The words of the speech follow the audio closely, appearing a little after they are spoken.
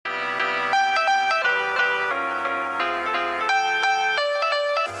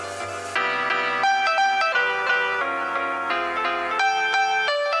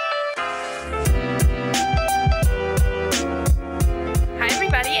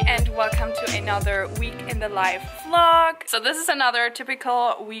welcome to another week in the life vlog. So this is another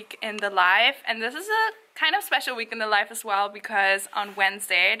typical week in the life, and this is a kind of special week in the life as well, because on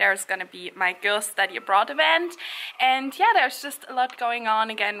Wednesday there's gonna be my girls study abroad event, and yeah, there's just a lot going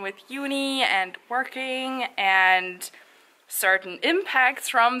on again with uni and working and certain impacts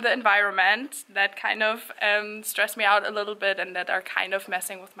from the environment that kind of stress me out a little bit and that are kind of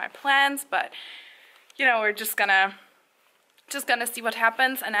messing with my plans. But you know, we're just gonna see what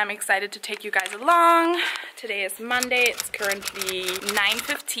happens, and I'm excited to take you guys along. Today is Monday. It's currently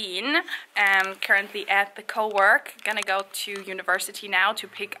 9:15. I'm currently at the co-work. Gonna go to university now to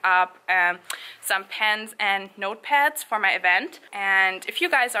pick up some pens and notepads for my event. And if you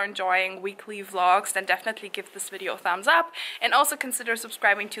guys are enjoying weekly vlogs, then definitely give this video a thumbs up, and also consider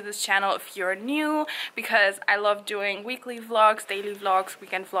subscribing to this channel if you're new, because I love doing weekly vlogs, daily vlogs,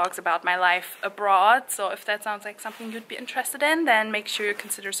 weekend vlogs about my life abroad. So if that sounds like something you'd be interested in, then make sure you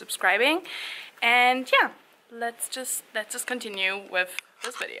consider subscribing. And yeah, let's just continue with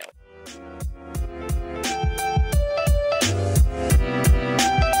this video.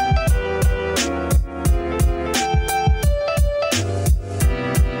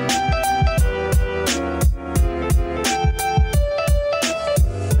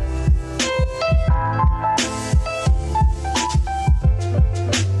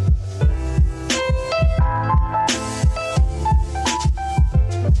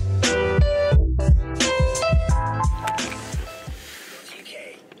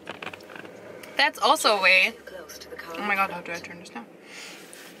 That's also a way, oh my god, how do I turn this down?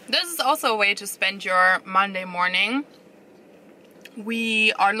 This is also a way to spend your Monday morning.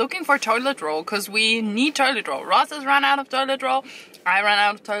 We are looking for toilet roll because we need toilet roll. Ross has run out of toilet roll, I ran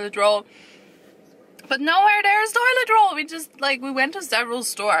out of toilet roll, but nowhere there's toilet roll. We went to several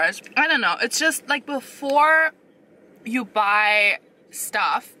stores. I don't know, it's just like, before you buy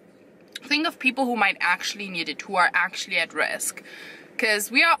stuff, think of people who might actually need it, who are actually at risk.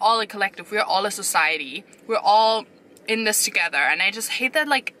 Because we are all a collective, we are all a society, we're all in this together, and I just hate that,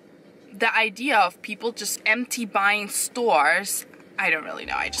 like, the idea of people just empty buying stores. I don't really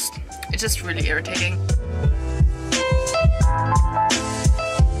know, it's just really irritating.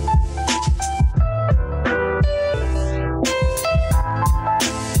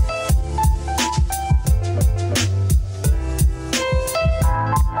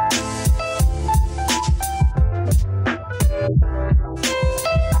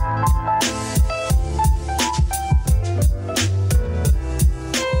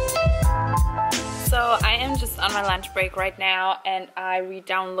 On my lunch break right now, and I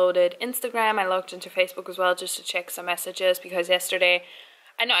re-downloaded Instagram. I logged into Facebook as well just to check some messages, because yesterday,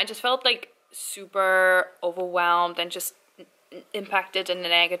 I know, I just felt like super overwhelmed and just impacted in a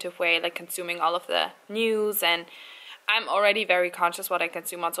negative way, like consuming all of the news. And I'm already very conscious what I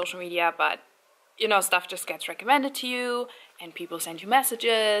consume on social media, but you know, stuff just gets recommended to you and people send you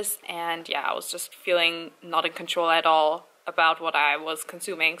messages, and yeah, I was just feeling not in control at all about what I was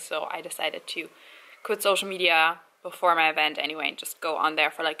consuming. So I decided to quit social media before my event anyway, and just go on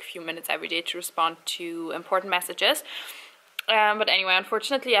there for like a few minutes every day to respond to important messages. But anyway,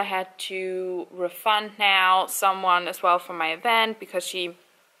 unfortunately I had to refund now someone as well for my event, because she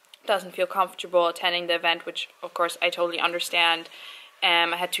doesn't feel comfortable attending the event, which of course I totally understand.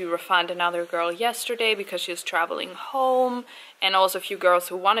 I had to refund another girl yesterday because she was traveling home, and also a few girls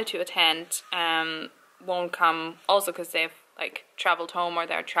who wanted to attend won't come also because they've like traveled home or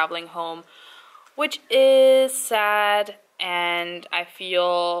they're traveling home, which is sad. And I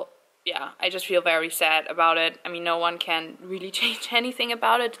feel, yeah, I just feel very sad about it. I mean, no one can really change anything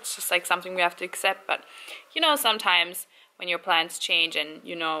about it. It's just like something we have to accept. But you know, sometimes when your plans change and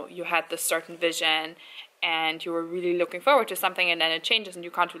you know you had this certain vision and you were really looking forward to something, and then it changes and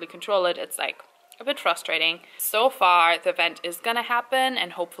you can't really control it, it's like a bit frustrating. So far the event is gonna happen,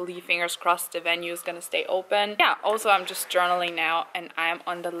 and hopefully, fingers crossed, the venue is gonna stay open. Yeah, also I'm just journaling now, and I'm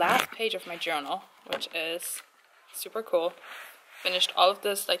on the last page of my journal, which is super cool. Finished all of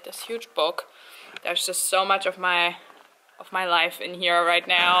this, like this huge book. There's just so much of my life in here right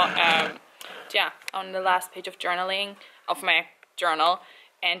now. Yeah, on the last page of journaling of my journal,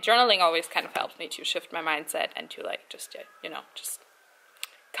 and journaling always kind of helps me to shift my mindset and to like just, you know, just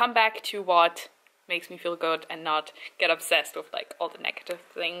come back to what makes me feel good and not get obsessed with like all the negative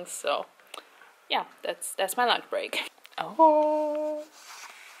things. So yeah, that's my lunch break. Oh,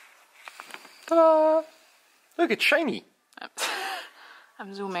 ta-da! Look, it's shiny.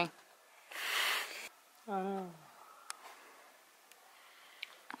 I'm zooming. Oh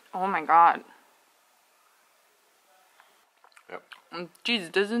my god. Yep. Jesus,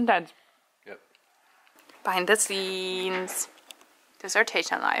 this is intense. Yep. Behind the scenes.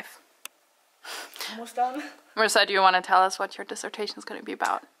 Dissertation life. almost done. Marissa, do you want to tell us what your dissertation is going to be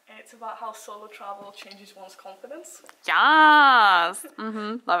about? It's about how solo travel changes one's confidence. Yes!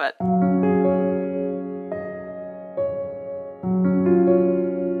 Love it.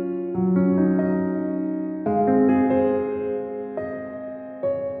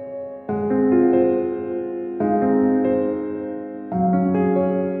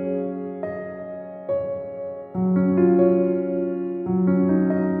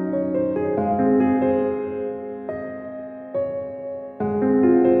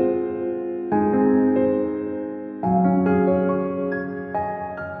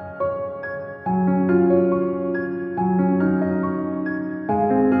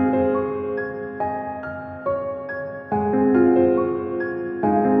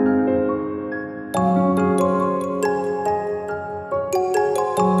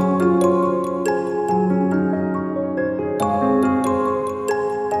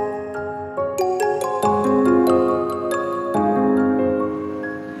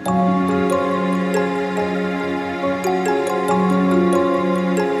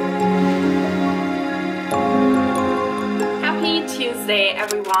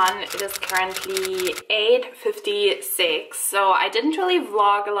 Everyone, it is currently 8:56, so I didn't really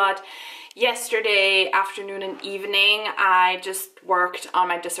vlog a lot yesterday afternoon and evening. I just worked on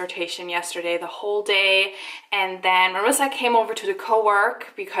my dissertation yesterday the whole day, and then Marissa came over to the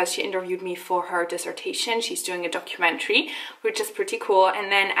co-work because she interviewed me for her dissertation. She's doing a documentary, which is pretty cool.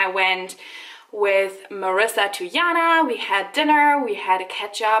 And then I went with Marissa to Jana, we had dinner, we had a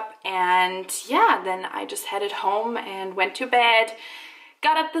catch up, and yeah, then I just headed home and went to bed.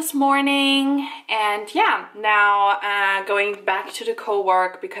 Got up this morning, and yeah, now going back to the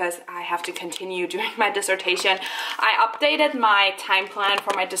co-work because I have to continue doing my dissertation. I updated my time plan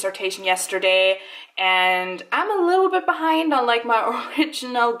for my dissertation yesterday, and I'm a little bit behind on like my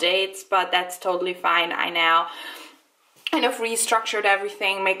original dates, but that's totally fine. I now kind of restructured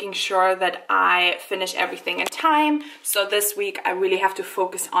everything, making sure that I finish everything in time. So this week I really have to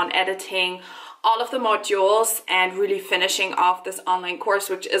focus on editing all of the modules and really finishing off this online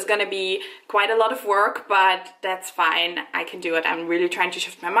course, which is gonna be quite a lot of work, but that's fine. I can do it. I'm really trying to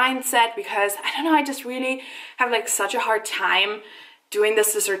shift my mindset because I don't know, I just really have like such a hard time doing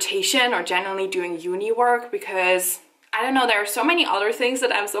this dissertation or generally doing uni work because I don't know, there are so many other things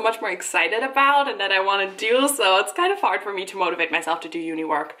that I'm so much more excited about and that I want to do, so it's kind of hard for me to motivate myself to do uni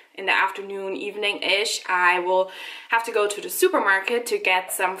work. In the afternoon, evening-ish, I will have to go to the supermarket to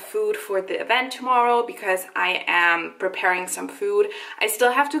get some food for the event tomorrow because I am preparing some food. I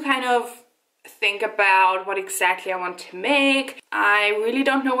still have to kind of think about what exactly I want to make. I really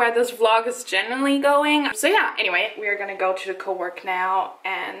don't know where this vlog is generally going. So yeah, anyway, we are gonna go to the co-work now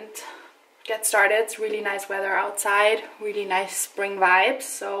and get started. It's really nice weather outside, really nice spring vibes,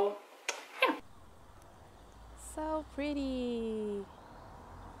 so yeah. So pretty.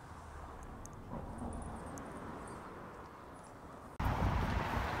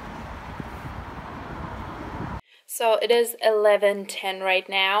 So it is 11:10 right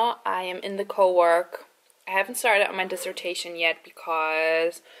now. I am in the co-work. I haven't started on my dissertation yet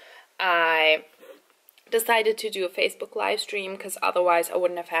because I decided to do a Facebook live stream because otherwise I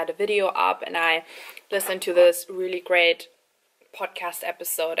wouldn't have had a video up, and I listened to this really great podcast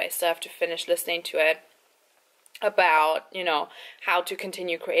episode. I still have to finish listening to it about, you know, how to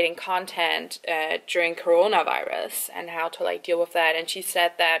continue creating content during coronavirus and how to like deal with that. And she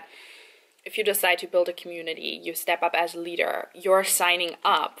said that if you decide to build a community, you step up as a leader, you're signing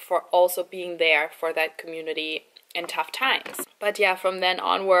up for also being there for that community in tough times. But yeah, from then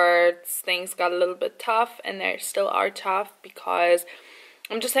onwards, things got a little bit tough, and they still are tough because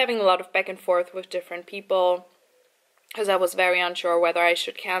I'm just having a lot of back and forth with different people because I was very unsure whether I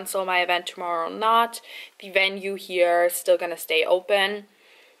should cancel my event tomorrow or not. The venue here is still gonna stay open.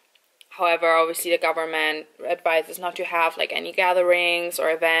 However, obviously the government advises not to have like any gatherings or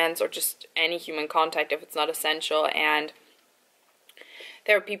events or just any human contact if it's not essential, and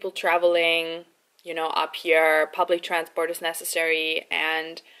there are people traveling, you know, up here. Public transport is necessary,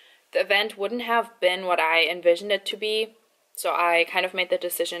 and the event wouldn't have been what I envisioned it to be. So I kind of made the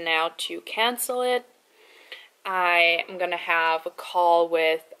decision now to cancel it. I am gonna have a call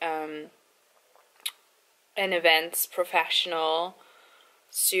with an events professional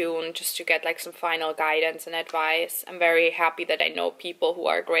soon just to get like some final guidance and advice. I'm very happy that I know people who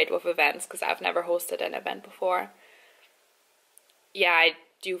are great with events because I've never hosted an event before. Yeah, I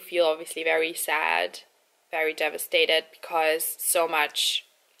do feel obviously very sad, very devastated because so much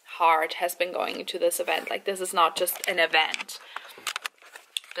heart has been going into this event. Like, this is not just an event.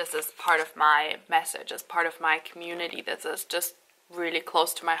 This is part of my message, as part of my community. This is just really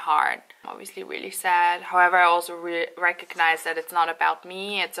close to my heart. I'm obviously really sad. However, I also recognize that it's not about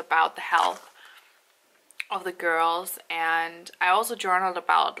me, it's about the health of the girls. And I also journaled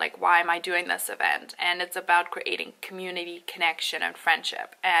about like, why am I doing this event, and it's about creating community, connection and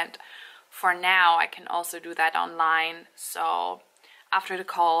friendship. And for now I can also do that online. So after the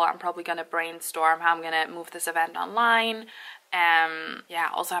call I'm probably gonna brainstorm how I'm gonna move this event online. Yeah,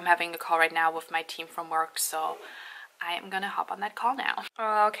 also I'm having a call right now with my team from work, so I am gonna hop on that call now.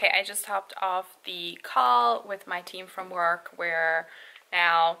 Okay, I just hopped off the call with my team from work. We're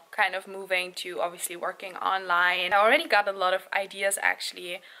now kind of moving to obviously working online. I already got a lot of ideas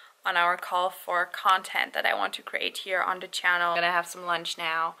actually on our call for content that I want to create here on the channel. I'm gonna have some lunch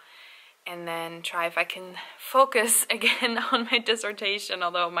now and then try if I can focus again on my dissertation,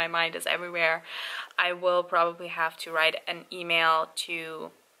 although my mind is everywhere. I will probably have to write an email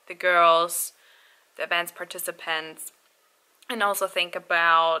to the girls, the event's participants, and also think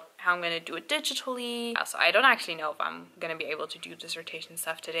about how I'm going to do it digitally. So I don't actually know if I'm going to be able to do dissertation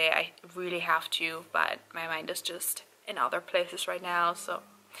stuff today. I really have to, but my mind is just in other places right now. So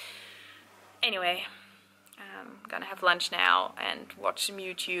anyway, I'm gonna have lunch now and watch some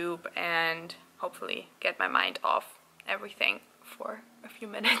YouTube and hopefully get my mind off everything for a few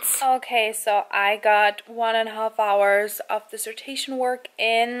minutes. Okay, so I got 1.5 hours of dissertation work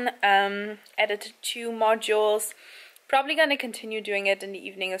in, edited 2 modules. Probably gonna continue doing it in the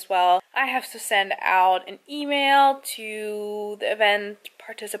evening as well. I have to send out an email to the event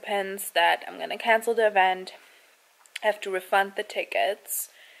participants that I'm gonna cancel the event. I have to refund the tickets.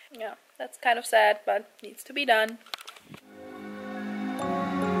 Yeah, that's kind of sad, but needs to be done.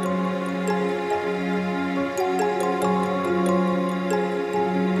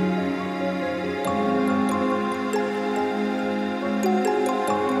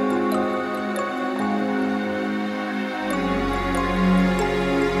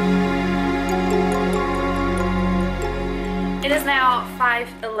 It is now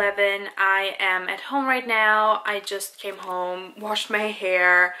 5:11. I am at home right now. I just came home, washed my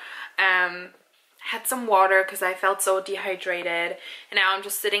hair, had some water because I felt so dehydrated, and now I'm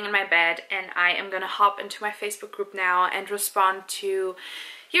just sitting in my bed and I am gonna hop into my Facebook group now and respond to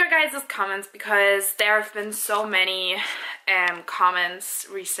your guys' comments, because there have been so many comments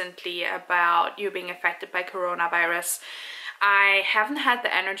recently about you being affected by coronavirus. I haven't had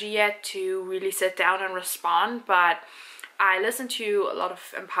the energy yet to really sit down and respond, but I listen to a lot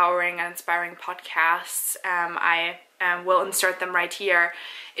of empowering and inspiring podcasts. I will insert them right here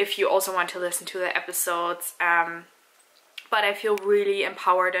if you also want to listen to the episodes. But I feel really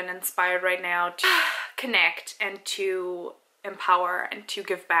empowered and inspired right now to connect and to empower and to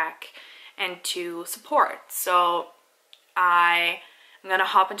give back and to support. So I'm gonna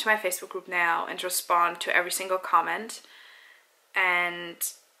hop into my Facebook group now and respond to every single comment and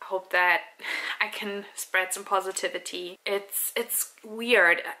hope that I can spread some positivity. It's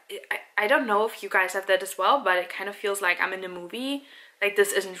weird. I don't know if you guys have that as well, but it kind of feels like I'm in a movie. Like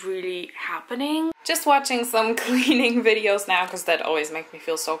this isn't really happening. Just watching some cleaning videos now because that always makes me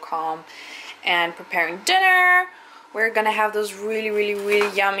feel so calm. And preparing dinner. We're gonna have those really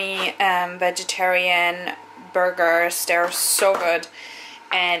yummy vegetarian burgers. They're so good.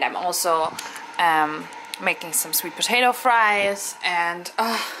 And I'm also making some sweet potato fries, and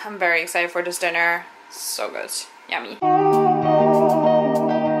I'm very excited for this dinner. So good. Yummy.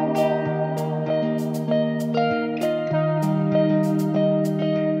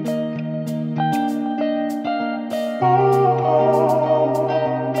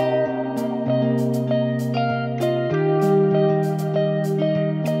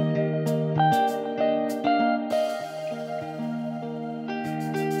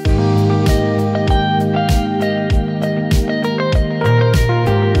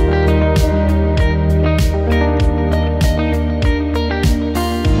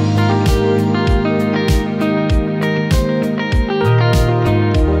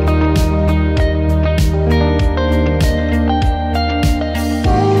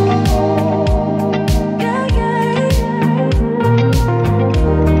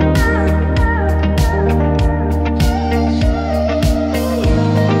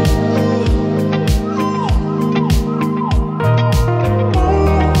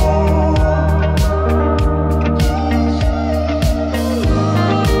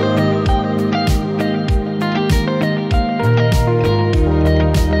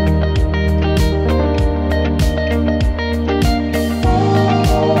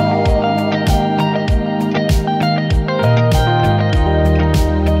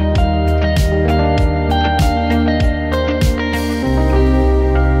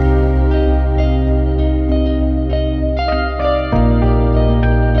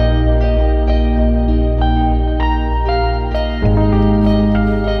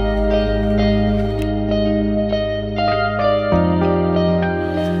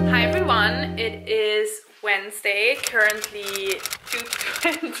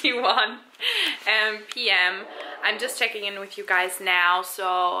 11:21 p.m. I'm just checking in with you guys now.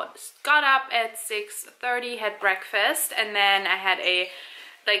 So got up at 6:30, had breakfast, and then I had a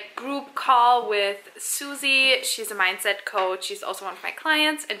group call with Susie. She's a mindset coach. She's also one of my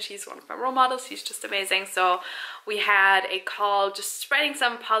clients and she's one of my role models. She's just amazing. So we had a call just spreading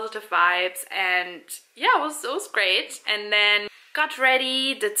some positive vibes, and yeah, it was great. And then got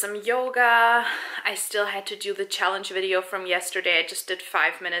ready, did some yoga. I still had to do the challenge video from yesterday. I just did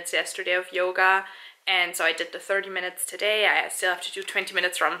 5 minutes yesterday of yoga, and so I did the 30 minutes today. I still have to do 20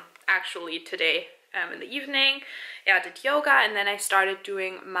 minutes from actually today in the evening. Yeah, I did yoga, and then I started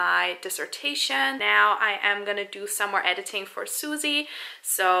doing my dissertation. Now I am gonna do some more editing for Susie.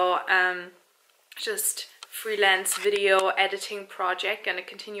 So just freelance video editing project, gonna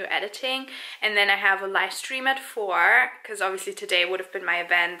continue editing. And then I have a live stream at 4, because obviously today would have been my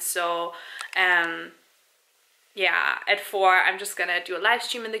event. So yeah, at 4 I'm just gonna do a live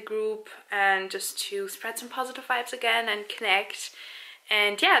stream in the group and just to spread some positive vibes again and connect.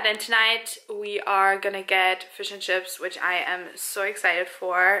 And yeah, then tonight we are gonna get fish and chips, which I am so excited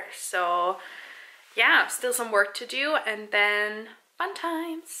for. So yeah, still some work to do, and then fun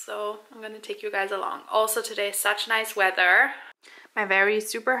times. So I'm gonna take you guys along. Also today is such nice weather. My very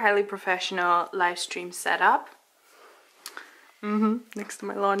super highly professional live stream setup. Next to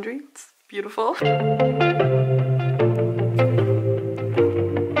my laundry. It's beautiful.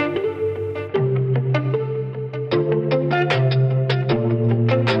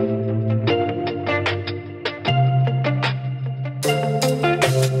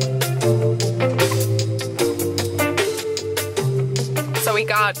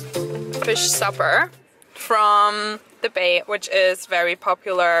 Fish supper from the Bay, which is very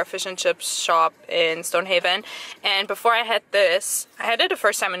popular fish and chips shop in Stonehaven. And before I had this, I had it the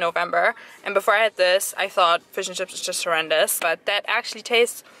first time in November, and before I had this I thought fish and chips was just horrendous, but that actually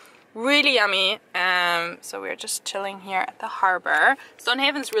tastes really yummy. So we're just chilling here at the harbor.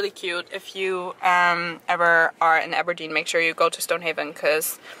 Stonehaven's really cute. If you ever are in Aberdeen, make sure you go to Stonehaven,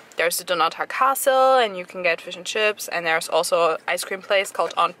 because there's the Donata Castle and you can get fish and chips, and there's also an ice cream place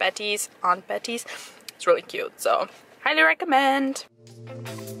called Aunt Betty's. It's really cute, so highly recommend.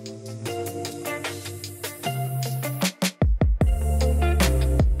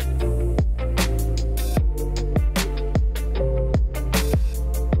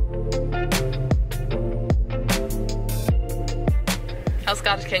 How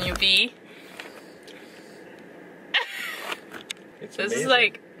Scottish can you be? It's this amazing. is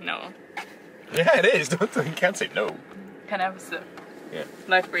like, no. Yeah, it is. You can't say no. Can I have a sip? Yeah.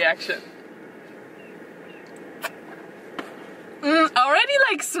 Live reaction. Already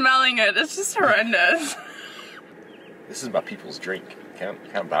like smelling it. It's just horrendous. This is my people's drink. You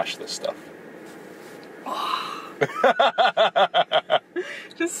can't bash this stuff.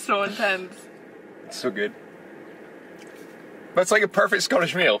 Just so intense. It's so good. But it's like a perfect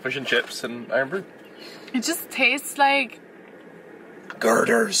Scottish meal: fish and chips and iron brew. It just tastes like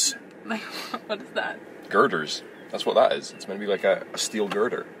Girders. Like, what is that? Girders. That's what that is. It's meant to be like a steel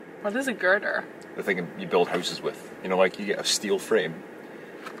girder. What is a girder? The thing you build houses with. You know, like you get a steel frame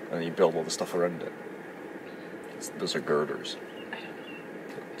and then you build all the stuff around it. Those are girders. I don't know.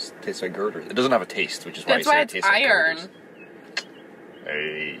 It tastes like girders. It doesn't have a taste, which is why That's why it it's tastes like iron. girders.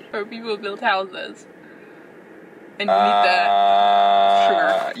 Hey. Where people build houses. And you need the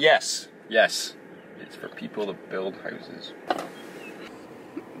sugar. Yes. Yes. It's for people to build houses.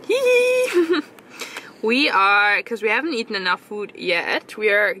 We are, because we haven't eaten enough food yet, we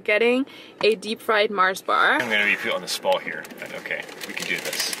are getting a deep fried Mars bar. I'm gonna be put on the spot here. Okay, we can do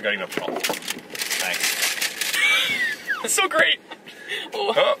this. We got enough time. Thanks. It's so great!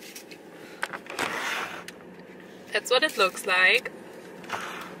 Oh. That's what it looks like.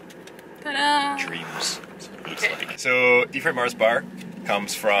 Ta-da! Dreams. That's what it looks like. So, deep fried Mars bar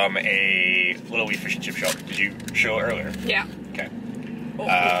comes from a little wee fish and chip shop. Did you show it earlier? Yeah. Okay. Oh,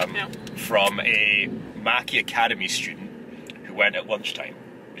 yeah. From a Mackey Academy student who went at lunchtime,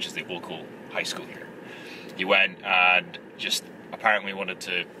 which is the local high school here. He went and just apparently wanted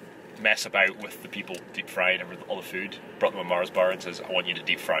to mess about with the people deep frying all the food, brought them a Mars bar and says, I want you to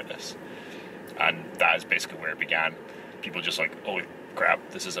deep fry this. And that is basically where it began. People just like, holy crap,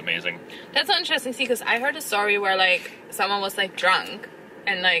 this is amazing. That's so interesting, see, because I heard a story where like someone was like drunk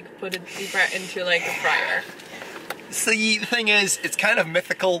and like put it deeper into like a fryer. See, the thing is, it's kind of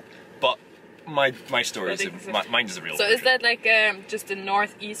mythical, but my story is mine is a real. So version. Is that like just a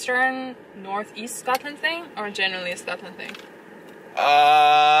northeast Scotland thing, or generally a Scotland thing?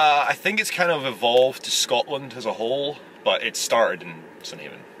 I think it's kind of evolved to Scotland as a whole, but it started in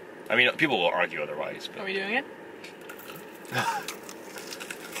Stonehaven. I mean, people will argue otherwise. But... Are we doing it?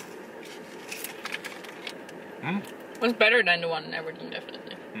 It's better than the one in Aberdeen,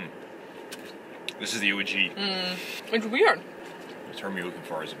 definitely. This is the OG. It's weird. The term you're looking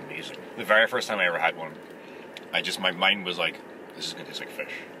for is amazing. The very first time I ever had one, my mind was like, this is gonna taste like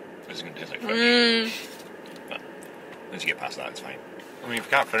fish. This is gonna taste like fish. But once you get past that, it's fine. I mean, if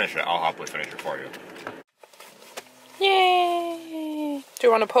you can't finish it, I'll happily finish it for you. Yay! Do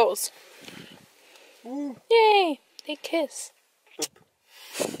you want to pose? Ooh. Yay! They kiss.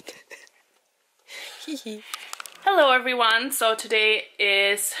 Hello everyone, so today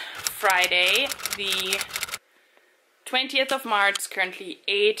is Friday, the 20th of March, it's currently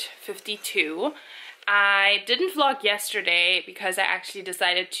 8:52. I didn't vlog yesterday because I actually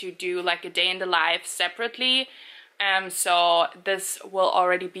decided to do like a day in the life separately. So this will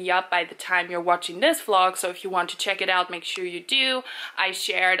already be up by the time you're watching this vlog, so if you want to check it out, make sure you do. I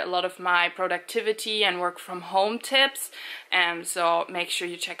shared a lot of my productivity and work from home tips, so make sure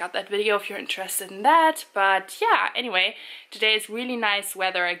you check out that video if you're interested in that. But yeah, anyway, today is really nice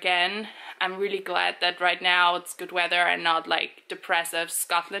weather again. I'm really glad that right now it's good weather and not like depressive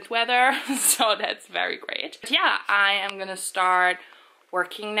Scotland weather, so that's very great. But yeah, I am gonna start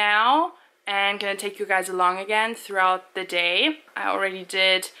working now and gonna take you guys along again throughout the day. I already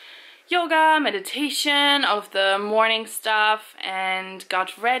did yoga, meditation, all of the morning stuff, and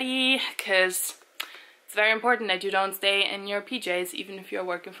got ready because it's very important that you don't stay in your PJs even if you're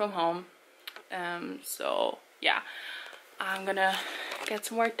working from home. So yeah, I'm gonna get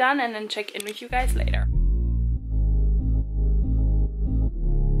some work done and then check in with you guys later.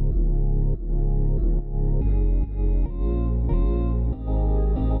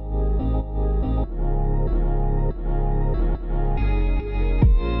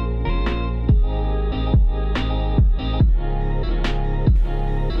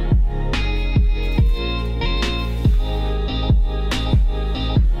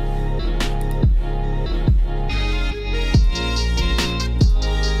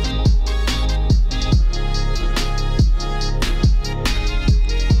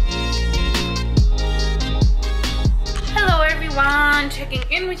 Checking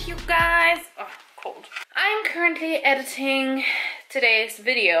in with you guys. Oh, cold. I'm currently editing today's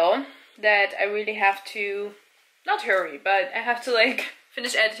video that I really have to, not hurry, but I have to like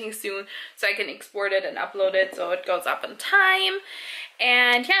finish editing soon so I can export it and upload it so it goes up on time.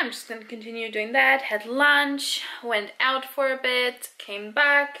 And yeah, I'm just gonna continue doing that. Had lunch, went out for a bit, came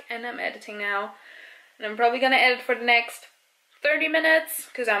back, and I'm editing now. And I'm probably gonna edit for the next 30 minutes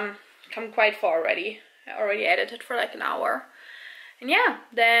because I'm come quite far already. I already edited for like an hour. And yeah,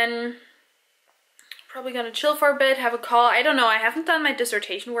 then probably gonna chill for a bit, have a call. I don't know, I haven't done my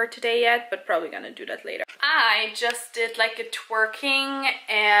dissertation work today yet, but probably gonna do that later. I just did like a twerking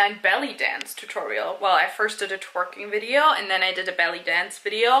and belly dance tutorial. Well, I first did a twerking video and then I did a belly dance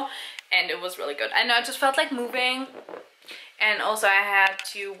video and it was really good. I know, I just felt like moving. And also I had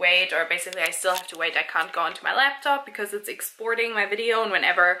to wait, or basically I still have to wait. I can't go onto my laptop because it's exporting my video, and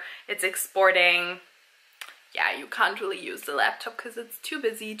whenever it's exporting, yeah, you can't really use the laptop because it's too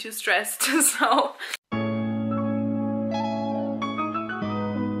busy, too stressed, so.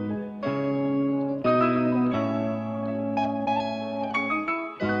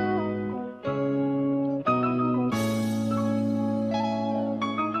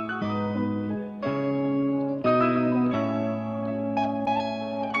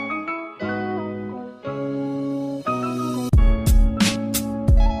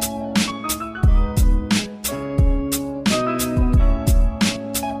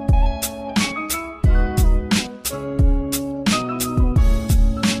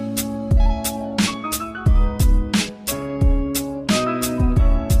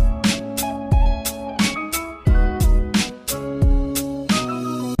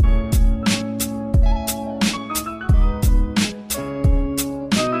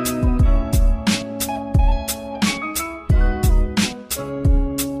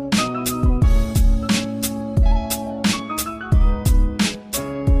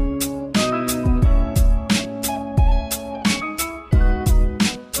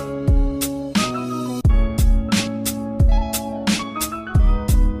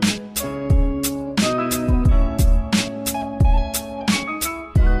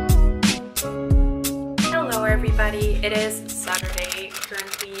 It is Saturday,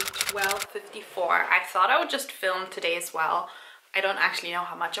 currently 12:54. I thought I would just film today as well. I don't actually know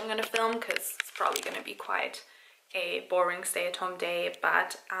how much I'm gonna film because it's probably gonna be quite a boring stay-at-home day,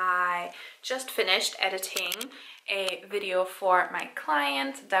 but I just finished editing a video for my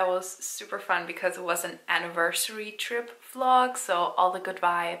client. That was super fun because it was an anniversary trip vlog, so all the good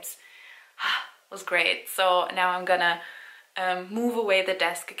vibes was great. So now I'm gonna move away the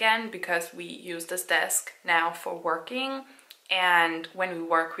desk again, because we use this desk now for working, and when we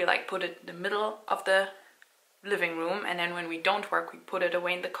work we like put it in the middle of the living room, and then when we don't work we put it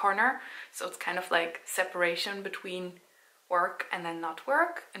away in the corner, so it's kind of like separation between work and then not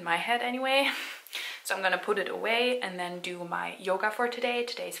work, in my head anyway. So I'm gonna put it away and then do my yoga for today.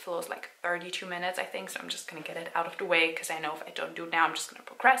 Today's flow is like 32 minutes I think, so I'm just gonna get it out of the way, because I know if I don't do it now I'm just gonna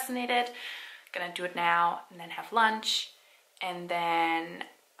procrastinate it. Gonna do it now and then have lunch, and then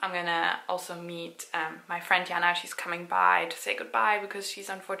I'm gonna also meet my friend Jana. She's coming by to say goodbye because she's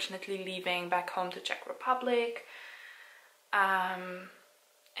unfortunately leaving back home to Czech Republic.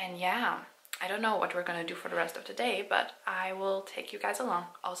 And yeah, I don't know what we're gonna do for the rest of the day, but I will take you guys along.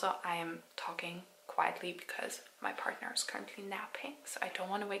 Also, I am talking quietly because my partner is currently napping, so I don't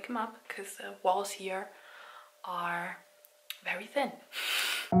want to wake him up because the walls here are very thin.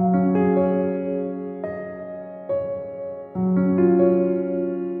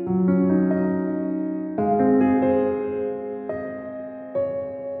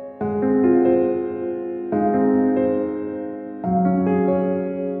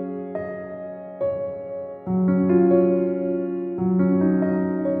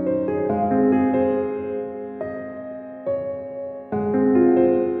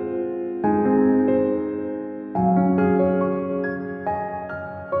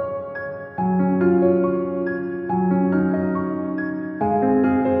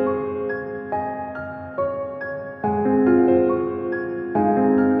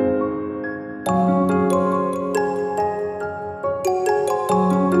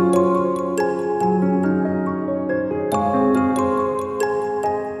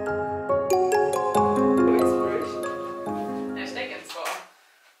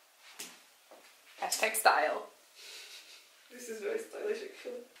 Style. This is very stylish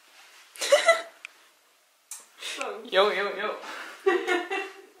actually. Yo.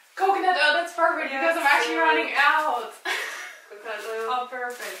 Coconut oil, that's perfect, Yes, because I'm actually running out. Coconut oil. Oh,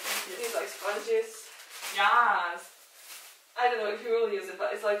 perfect, thank you. These like sponges. Yes. I don't know if you will use it,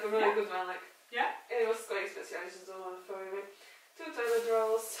 but it's like a really good one. Like, Yeah? it was quite expensive, I just don't want to throw it away. 2 toilet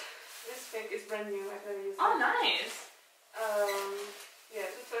rolls. This thing is brand new, I've never used it. Oh, nice. Yeah,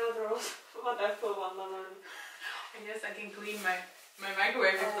 2 toilet rolls. What I put 1 lemon. I guess I can clean my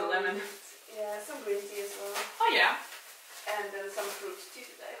microwave with the lemon. Yeah, some green tea as well. Oh, yeah. And then some fruit tea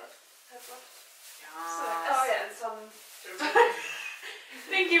that I have left. Yes. So, oh yeah, and some...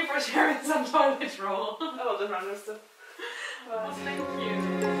 Thank you for sharing some toilet roll. Oh, the runner stuff. Oh, thank you.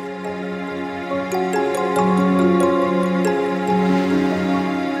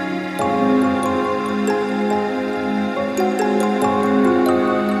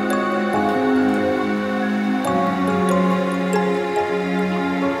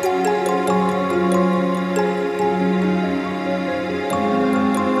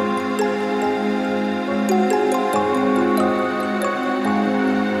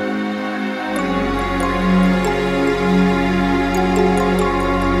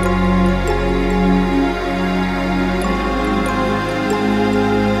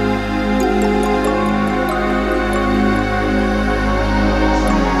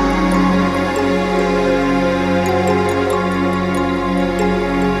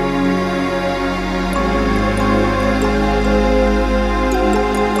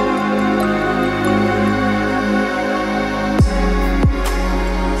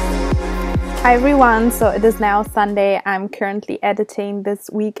 Hi everyone, so it is now Sunday. I'm currently editing this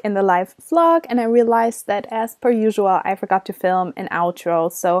week in the life vlog, and I realized that as per usual I forgot to film an outro.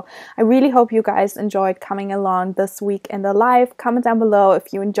 So I really hope you guys enjoyed coming along this week in the live. Comment down below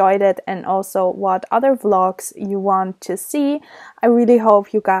if you enjoyed it and also what other vlogs you want to see. I really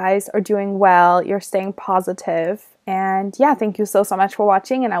hope you guys are doing well, you're staying positive, and yeah, thank you so much for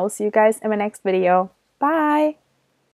watching, and I will see you guys in my next video. Bye!